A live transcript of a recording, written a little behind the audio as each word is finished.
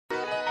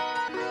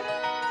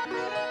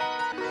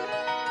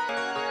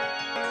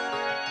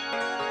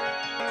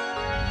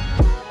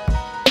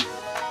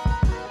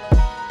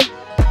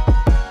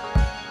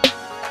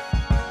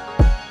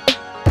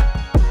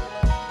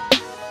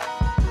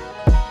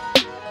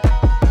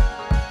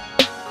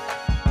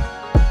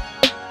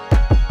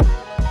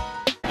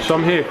So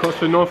I'm here,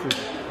 CrossFit Norfolk.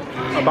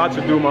 I'm about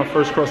to do my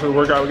first CrossFit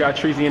workout. We got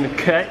Tracy in the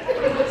cut.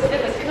 In the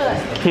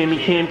cut. Cam.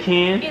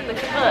 In the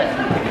cut.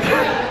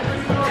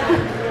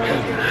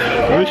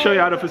 Let me show you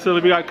how the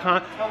facility. We got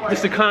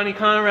Mr. Connie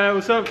Conrad.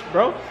 What's up,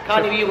 bro?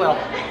 Connie, be well.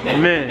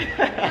 Man.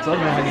 What's up,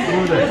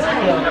 man?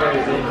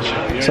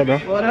 What's up, bro?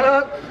 What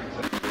up?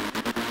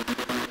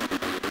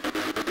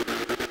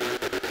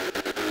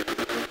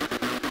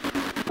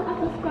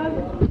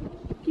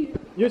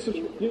 You're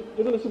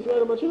gonna subscribe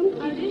to my channel?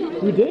 I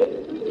did. You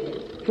did?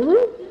 For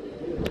real?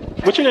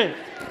 What's your name?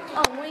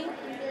 Oh, Wayne.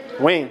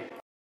 Wayne.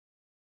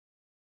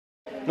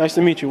 Nice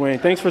to meet you, Wayne.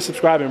 Thanks for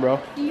subscribing, bro.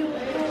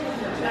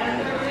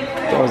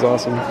 That was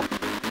awesome.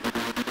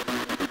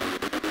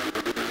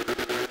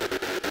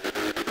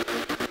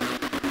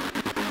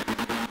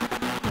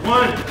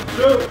 1,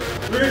 2,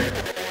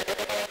 3.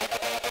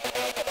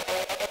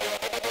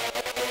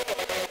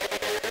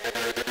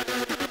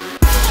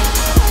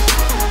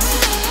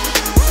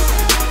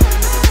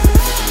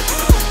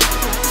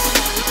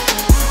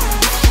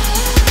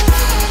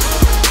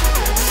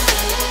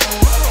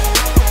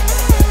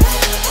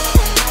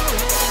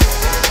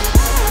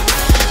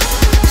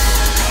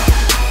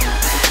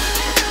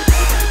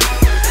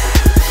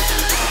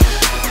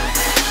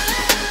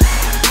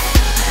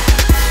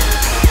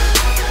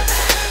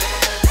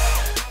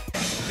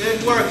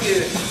 Good work,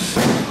 dude.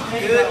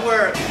 Good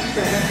work.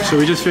 So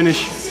we just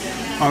finished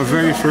our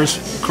very first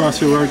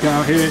CrossFit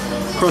workout here.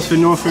 CrossFit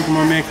Norfolk,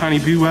 my man Connie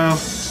be well.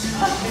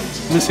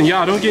 Listen,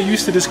 y'all, don't get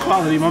used to this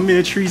quality. My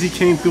man Treasy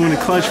came through in the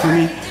clutch for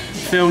me,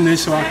 filmed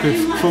this so I could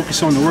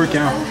focus on the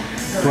workout.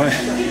 But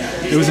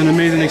it was an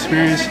amazing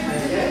experience.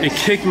 It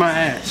kicked my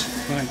ass.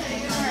 Like,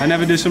 I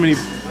never did so many.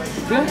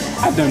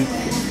 I've done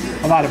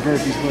a lot of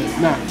burpees, but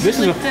this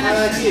is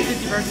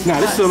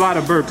a lot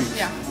of burpees.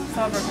 Yeah.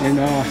 And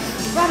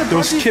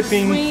those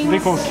kipping, they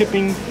call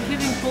kipping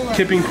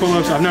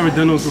pull-ups. I've never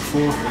done those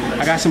before.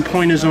 I got some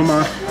pointers on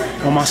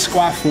my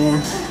squat form,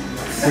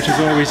 which is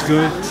always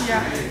good.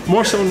 Yeah.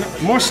 More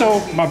so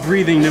my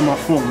breathing than my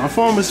form. My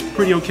form was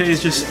pretty okay.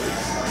 It's just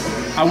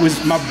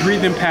my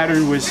breathing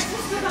pattern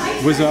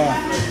wasn't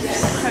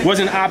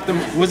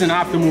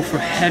optimal for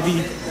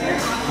heavy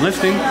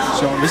lifting.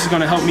 So this is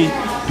gonna help me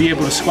be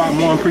able to squat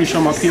more. I'm pretty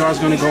sure my PR is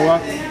gonna go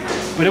up.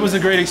 But it was a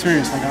great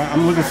experience. Like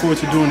I'm looking forward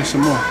to doing this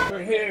some more.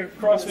 We're here at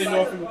CrossFit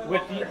Norfolk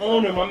with the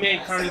owner, my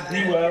man Connie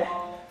Bewell.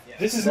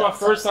 This is my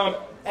first time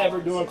ever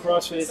doing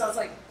CrossFit.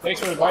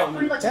 Thanks for inviting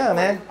me. Yeah,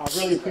 man. I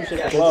really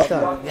appreciate the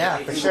love. Yeah,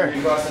 for sure.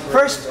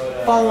 First,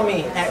 follow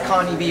me at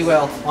Connie Be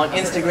Well on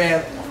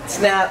Instagram,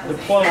 Snap. The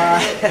plug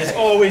is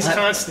always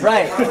constant.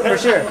 Right, for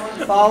sure.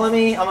 Follow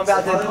me. I'm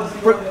about to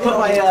put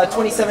my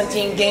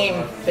 2017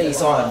 game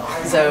face on.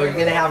 So you're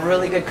going to have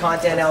really good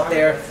content out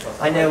there.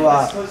 I know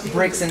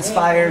Brix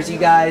inspires you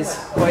guys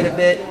quite a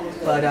bit,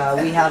 but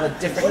we have a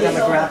different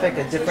demographic,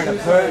 a different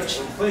approach,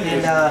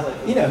 and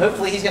you know,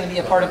 hopefully he's going to be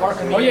a part of our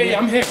community. Oh yeah,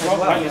 I'm here, bro.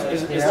 Well.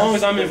 As long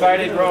as I'm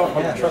invited, bro,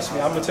 trust me,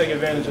 I'm gonna take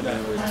advantage of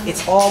that.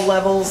 It's all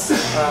levels.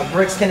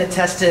 Brix can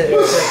attest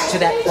to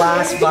that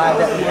class vibe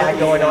that we had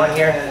going on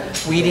here.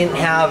 We didn't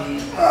have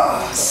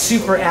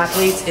super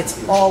athletes.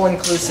 It's all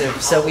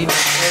inclusive, so we made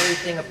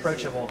everything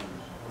approachable.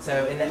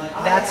 So, and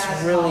that's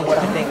really what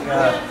I think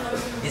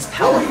is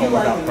powerful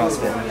about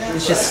CrossFit.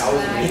 It's just,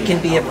 it can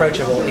be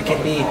approachable. It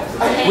can be,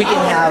 we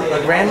can have a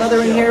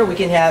grandmother in here, we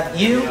can have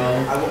you,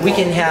 we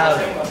can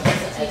have,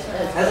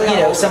 you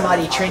know,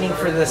 somebody training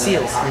for the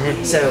SEALs.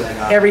 So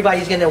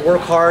everybody's gonna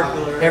work hard,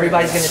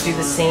 everybody's gonna do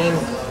the same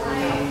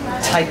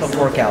type of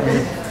workout.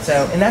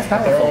 So, and that's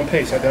powerful. At their own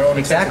pace, at their own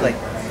Exactly.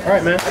 intensity. All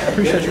right, man, I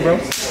appreciate you, bro.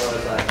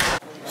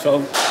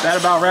 So that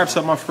about wraps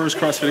up my first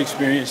CrossFit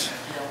experience.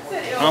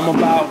 I'm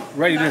about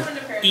ready to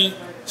eat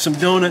some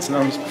donuts, and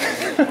I'm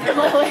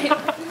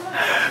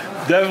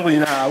definitely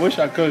not. I wish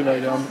I could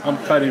right now. I'm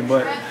cutting,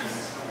 but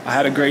I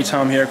had a great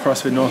time here at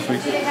CrossFit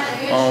Norfolk.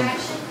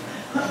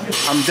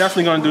 I'm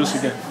definitely gonna do this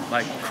again.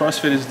 Like,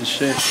 CrossFit is the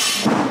shit.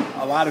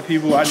 A lot of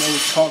people I know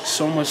talk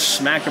so much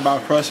smack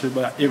about CrossFit,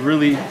 but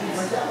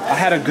I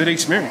had a good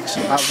experience.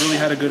 I really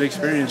had a good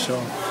experience.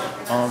 So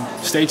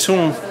stay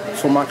tuned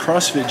for my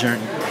CrossFit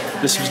journey.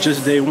 This was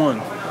just day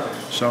one.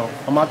 So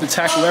I'm about to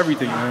tackle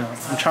everything, man.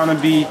 I'm trying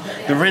to be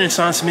the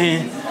Renaissance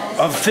man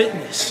of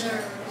fitness.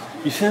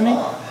 You feel me?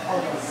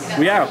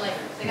 We out,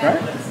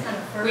 right?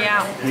 We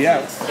out. We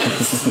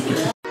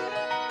out.